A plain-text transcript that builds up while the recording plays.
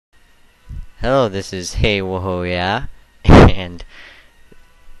Hello, this is Hey-wohoheyah, and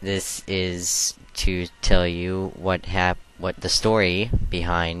this is to tell you what the story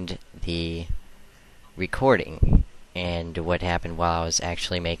behind the recording and what happened while I was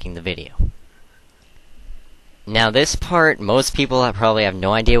actually making the video. Now this part, most people probably have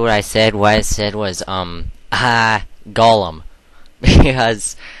no idea what I said. What I said was, Gollum.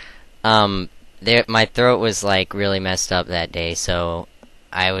 Because, my throat was, like, really messed up that day, so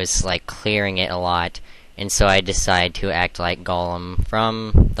I was, like, clearing it a lot, and so I decided to act like Gollum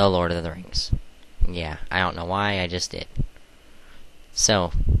from The Lord of the Rings. Yeah, I don't know why, I just did.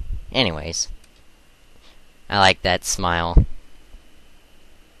 So, anyways. I like that smile.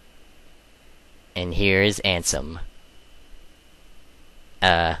 And here's Ansem.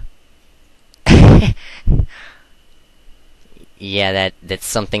 Yeah, that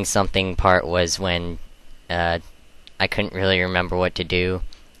something part was when, I couldn't really remember what to do,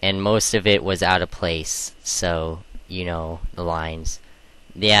 and most of it was out of place, so, you know, the lines.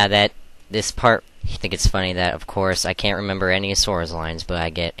 Yeah, this part, I think it's funny that, of course, I can't remember any of Sora's lines, but I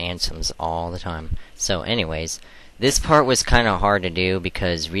get Ansem's all the time. So, anyways, this part was kind of hard to do,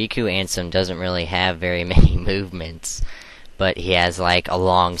 because Riku Ansem doesn't really have very many movements, but he has, like, a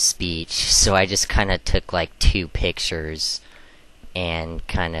long speech, so I just kind of took, like, 2 pictures, and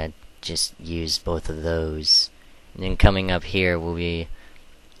kind of just used both of those. And then coming up here will be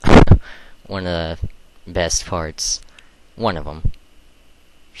one of the best parts. One of them.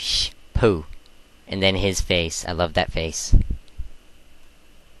 Pooh. And then his face. I love that face.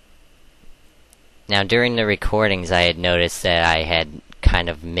 Now, during the recordings, I had noticed that I had kind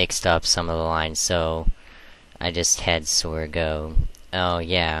of mixed up some of the lines, so I just had Sora go, oh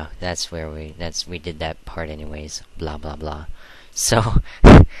yeah, we did that part anyways. Blah blah blah. So,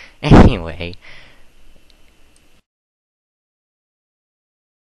 anyway.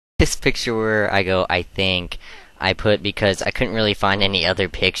 This picture where I go, I think, I put because I couldn't really find any other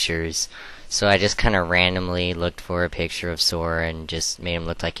pictures, so I just kind of randomly looked for a picture of Sora and just made him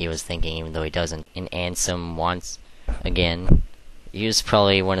look like he was thinking, even though he doesn't. And Ansem once again, he was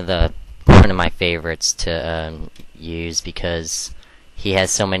probably one of my favorites to use because he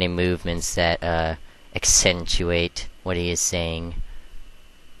has so many movements that accentuate what he is saying,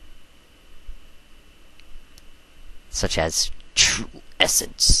 such as true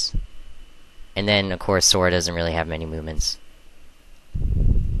essence. And then, of course, Sora doesn't really have many movements.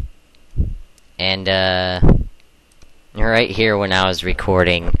 And, right here when I was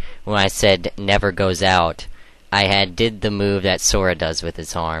recording, when I said never goes out, I did the move that Sora does with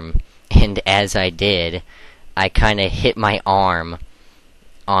his arm. And as I did, I kinda hit my arm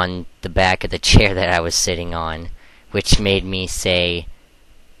on the back of the chair that I was sitting on, which made me say,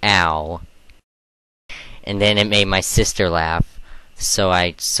 ow. And then it made my sister laugh. So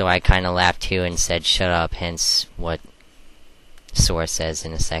I kind of laughed too and said, shut up, hence what Sora says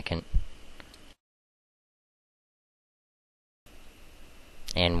in a second.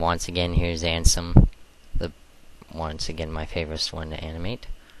 And once again, here's Ansem. Once again, my favorite one to animate.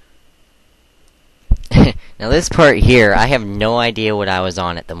 Now this part here, I have no idea what I was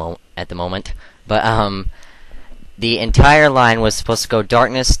on at the moment, but the entire line was supposed to go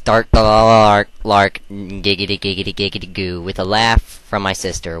darkness, dark, lark, giggity, giggity, giggity, goo, with a laugh from my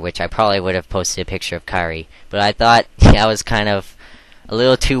sister, which I probably would have posted a picture of Kairi. But I thought that was kind of a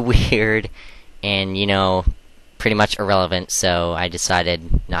little too weird and, you know, pretty much irrelevant, so I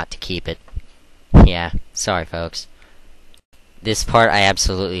decided not to keep it. Yeah, sorry folks. This part I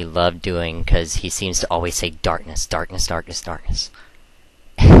absolutely love doing, because he seems to always say darkness, darkness, darkness, darkness.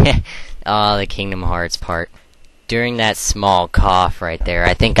 Oh, the Kingdom Hearts part. During that small cough right there,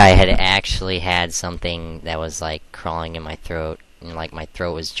 I think I had actually had something that was like crawling in my throat, and like my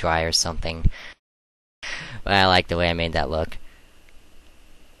throat was dry or something. But I like the way I made that look.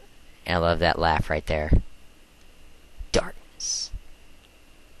 And I love that laugh right there. Darkness.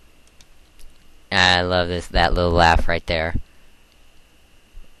 And I love that little laugh right there.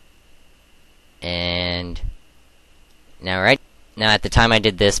 And now at the time I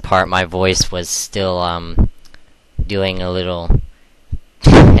did this part, my voice was still doing a little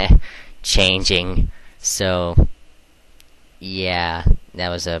changing, so yeah, that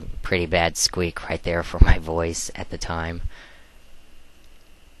was a pretty bad squeak right there for my voice at the time.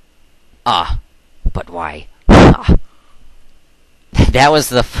 But why? That was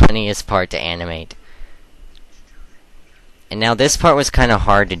the funniest part to animate. And now this part was kind of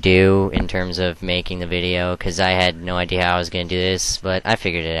hard to do in terms of making the video, because I had no idea how I was going to do this, but I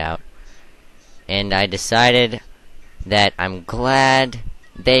figured it out. And I decided that I'm glad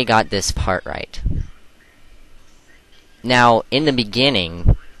they got this part right. Now, in the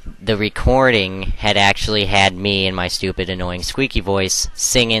beginning, the recording had actually had me and my stupid, annoying, squeaky voice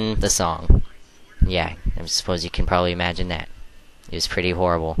singing the song. Yeah, I suppose you can probably imagine that. It was pretty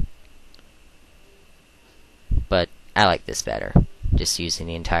horrible. But I like this better, just using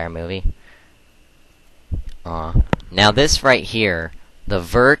the entire movie. Now this right here, the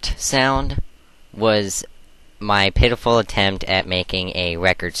vert sound, was my pitiful attempt at making a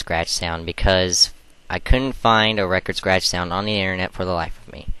record scratch sound, because I couldn't find a record scratch sound on the internet for the life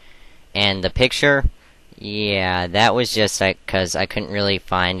of me. And the picture, yeah, that was just because I couldn't really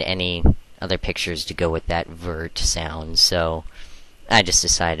find any other pictures to go with that vert sound, so I just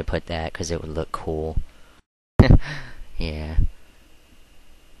decided to put that because it would look cool. Yeah.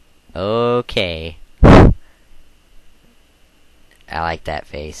 Okay. I like that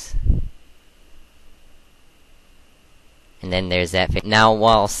face. And then there's that face. Now,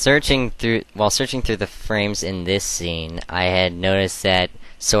 while searching through the frames in this scene, I had noticed that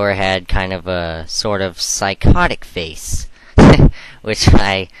Sora had kind of a sort of psychotic face, which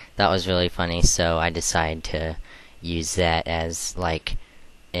I thought was really funny. So I decided to use that as like,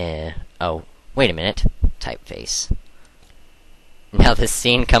 oh, wait a minute, typeface. Now the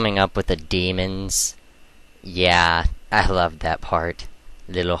scene coming up with the demons, yeah, I loved that part.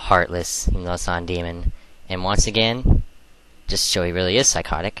 Little heartless, even though it's not a demon. And once again, just to show he really is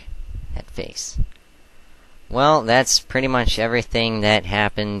psychotic, that face. Well, that's pretty much everything that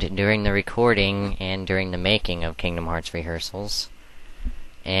happened during the recording and during the making of Kingdom Hearts Rehearsals.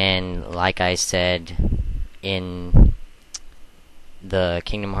 And like I said in the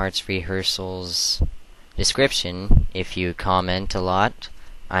Kingdom Hearts Rehearsals description, if you comment a lot,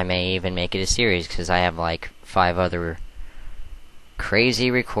 I may even make it a series, because I have like 5 other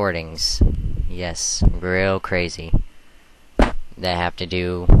crazy recordings. Yes, real crazy. That have to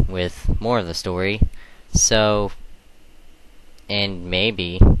do with more of the story. So, and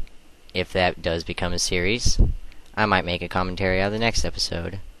maybe, if that does become a series, I might make a commentary out of the next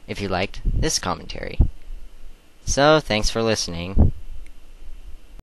episode, if you liked this commentary. So, thanks for listening.